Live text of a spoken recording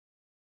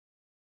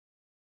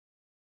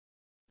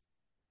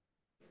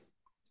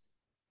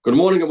Good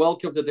morning and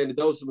welcome to the daily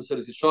dose of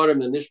Mesilas Yesharim,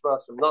 the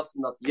Nishmas from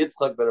Nasan at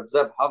Yitzchak ben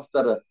Abzeb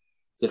Havstadeh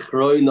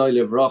Zechroi Noi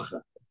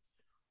Levracha.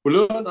 We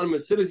learned on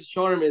Mesilas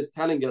Yesharim is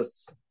telling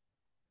us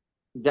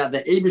that the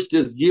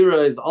Eibishter's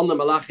Yira is on the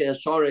Malachi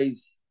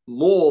Yesharis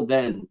more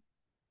than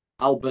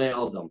Al Bnei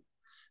Adam.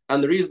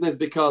 And the reason is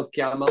because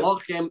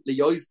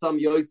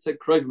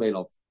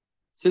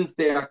since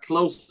they are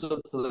closer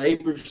to the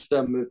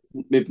Eibishter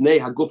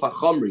Mibnei Haguf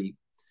HaChamri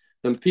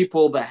than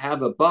people that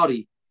have a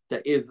body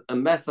that is a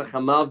Mesach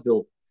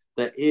HaMavdil,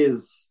 that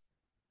is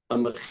a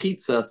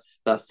mechitzas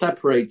that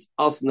separates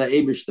us and the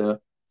Eibishter.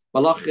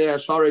 Malachi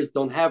Yesharis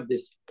don't have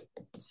this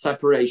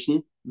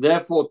separation.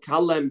 Therefore,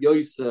 Kalem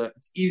Yoisa,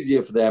 it's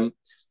easier for them.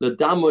 The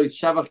Damo is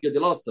Shavach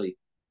Gedilosai.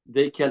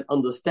 They can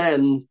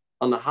understand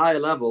on a higher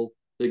level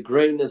the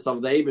greatness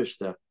of the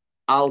Eibishter.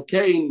 Al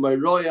Kain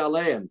Meiroy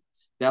Aleim.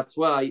 That's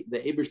why the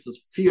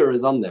Eibishter's fear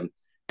is on them.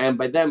 And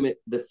by them,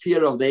 the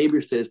fear of the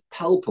Eibishter is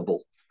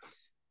palpable.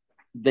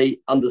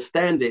 They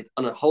understand it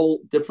on a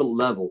whole different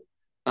level.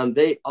 And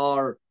they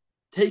are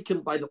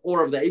taken by the awe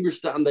of the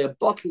Eibishter, and they are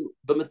bottled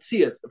the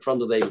Metzias in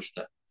front of the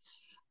Eibishter.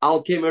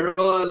 Al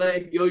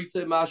Kemeroleh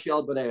Yosef Mashi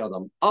Al Bnei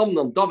Adam.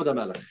 Amnon David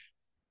HaMelech.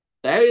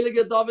 The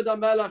Heilige David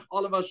HaMelech,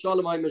 Olav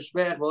Shalom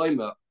HaMeshbech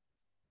V'Omer.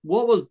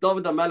 What was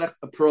David HaMelech's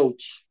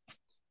approach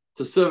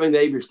to serving the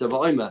Eibishter?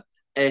 V'Omer.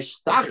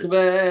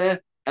 Eshtachve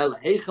El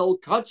Heichel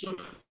Kachach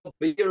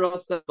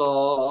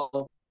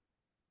B'Yirasecha.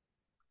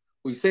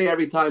 We say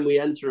every time we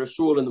enter a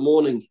shul in the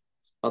morning,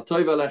 a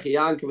person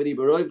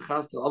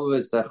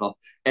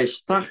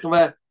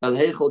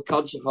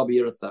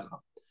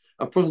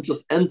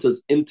just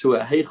enters into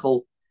a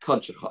heichel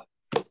kadshecha,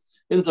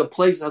 into a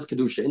place as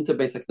kedusha, into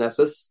Beis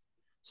HaKnesses.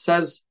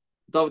 Says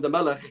David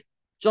HaMelech,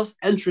 just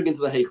entering into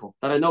the heichel,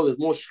 that I know there's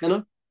more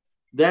shechina,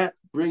 that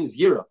brings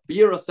yira.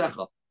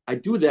 B'yirasecha. I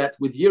do that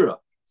with yira.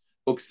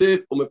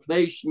 Uksiv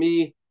umepnei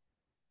shmi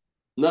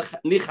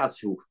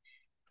nichasu.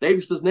 The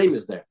Eibishter's name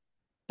is there.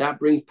 That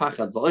brings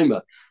pachad.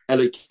 V'omer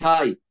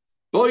Elokai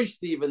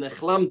boishti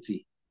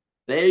v'nechlamti.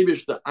 The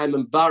Eibishter, I'm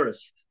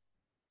embarrassed.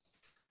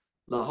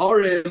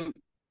 Lahorim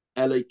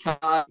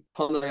Elokai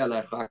panei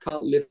alecha. I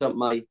can't lift up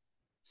my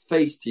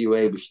face to you,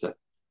 Eibishter.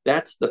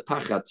 That's the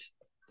pachad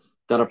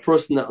that a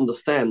person that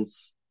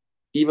understands,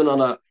 even on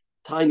a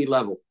tiny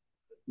level,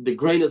 the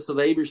greatness of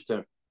the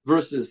Eibishter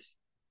versus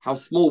how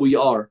small we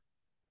are,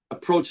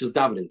 approaches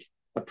davening,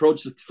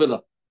 approaches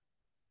tefillah.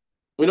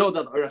 We know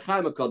that Orach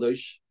Chaim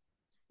HaKadosh,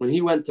 when he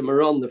went to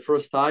Meron the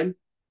first time,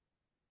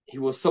 he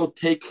was so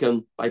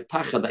taken by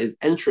pachad that he's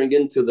entering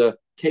into the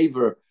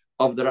caver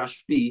of the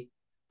Rashbi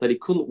that he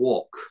couldn't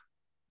walk.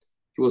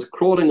 He was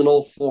crawling on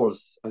all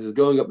fours as he's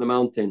going up the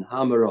mountain,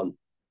 Meron.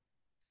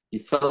 He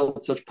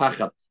felt such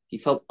pachad. He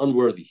felt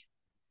unworthy.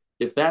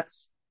 If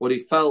that's what he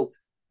felt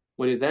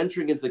when he was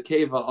entering into the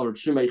caver of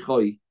Shimei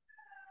Choi,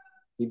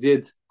 he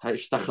did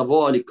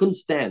ha'ishtachavo and he couldn't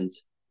stand.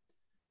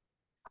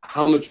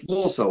 How much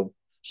more so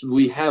should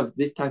we have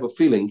this type of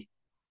feeling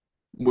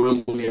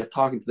when we are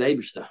talking to the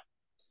Eibishter?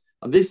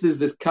 And this is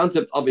this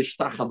concept of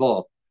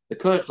ishtachava, the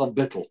koich of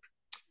bittul.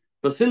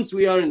 But since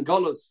we are in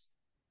Golus,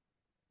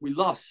 we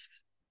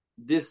lost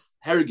this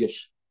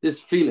hergish, this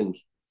feeling.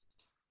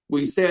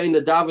 We say in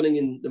the davening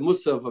in the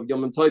Musaf of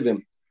Yom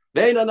Tovim,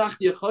 and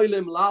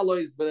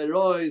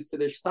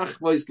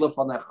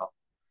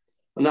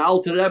the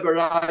Alter Rebbe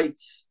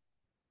writes,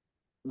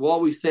 what are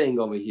we saying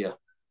over here?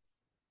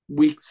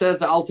 We says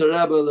the Alter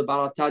Rebbe, the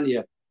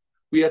Baratanya,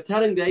 we are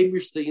telling the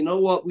Eibishter, you know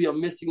what we are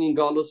missing in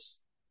Golus?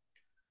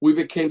 We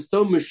became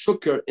so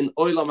meshuker in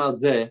Olam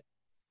Hazeh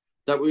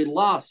that we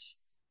lost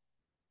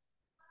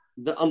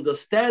the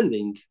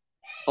understanding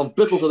of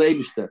bittul to the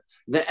Eibishter.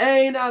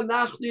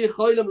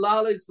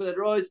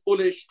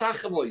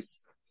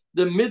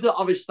 The midah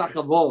of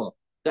ishtachavo,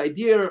 the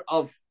idea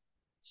of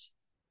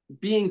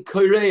being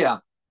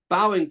korea,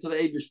 bowing to the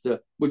Eibishter,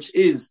 which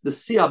is the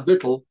siyah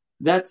bittul,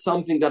 that's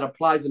something that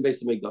applies in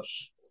Beis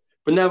HaMikdash.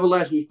 But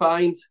nevertheless, we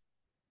find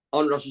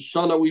on Rosh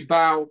Hashanah we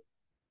bow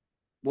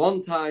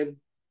one time,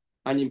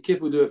 and Yom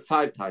Kippur we do it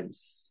 5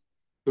 times.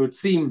 It would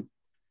seem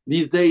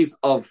these days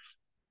of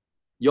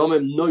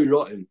Yomim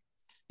Noiraim,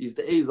 these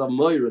days of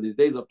Moira, these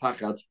days of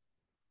Pachad,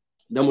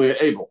 then we're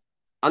able.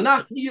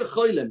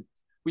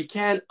 We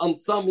can, on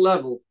some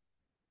level,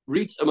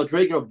 reach a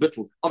madrega of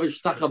bittul, of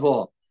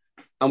ishtachava,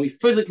 and we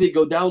physically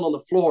go down on the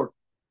floor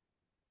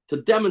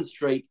to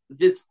demonstrate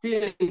this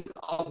feeling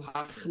of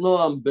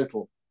hachnoam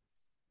bittul.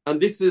 And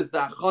this is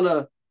the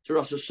achana to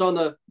Rosh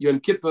Hashanah, Yom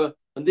Kippur,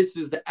 and this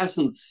is the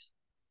essence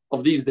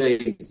of these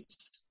days,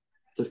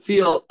 to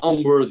feel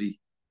unworthy,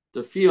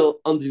 to feel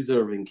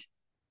undeserving.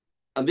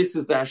 And this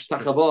is the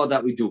hashtachava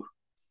that we do.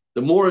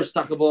 The more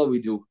hashtachava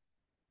we do,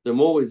 the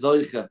more we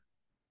zoiche,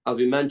 as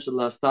we mentioned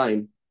last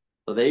time,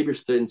 that the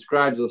Eibishter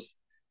inscribes us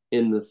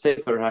in the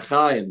Sefer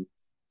HaChaim,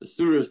 the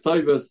Surah's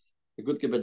Toivos, the good